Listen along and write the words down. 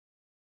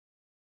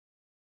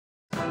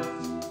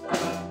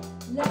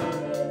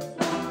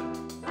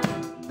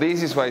The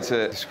easiest way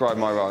to describe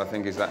my role, I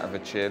think, is that of a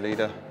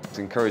cheerleader. It's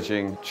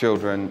encouraging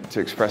children to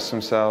express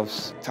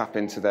themselves, tap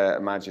into their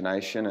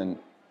imagination, and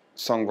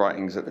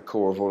songwriting's at the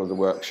core of all of the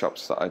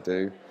workshops that I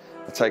do.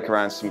 I take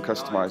around some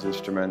customised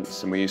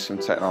instruments and we use some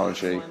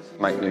technology,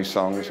 make new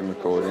songs and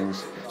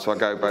recordings. So I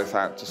go both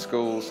out to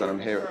schools and I'm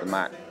here at the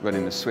Mac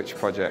running the Switch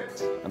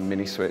project and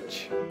Mini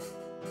Switch.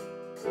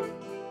 I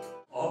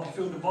hope you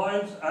feel the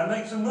vibes and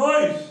make some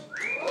noise!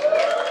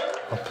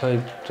 I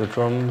played the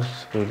drums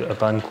with a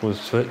band called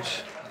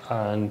Switch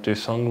and do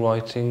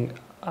songwriting,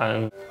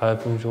 and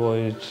I've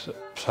enjoyed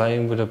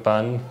playing with a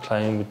band,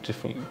 playing with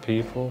different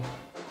people.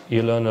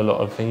 You learn a lot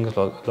of things,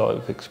 like a lot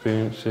of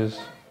experiences.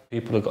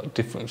 People have got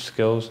different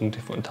skills and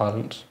different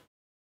talents.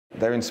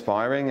 They're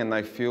inspiring and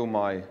they fuel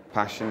my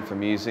passion for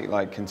music,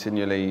 like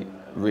continually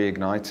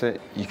reignite it.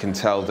 You can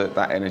tell that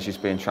that energy is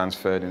being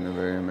transferred in the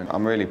room, and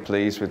I'm really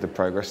pleased with the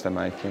progress they're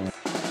making.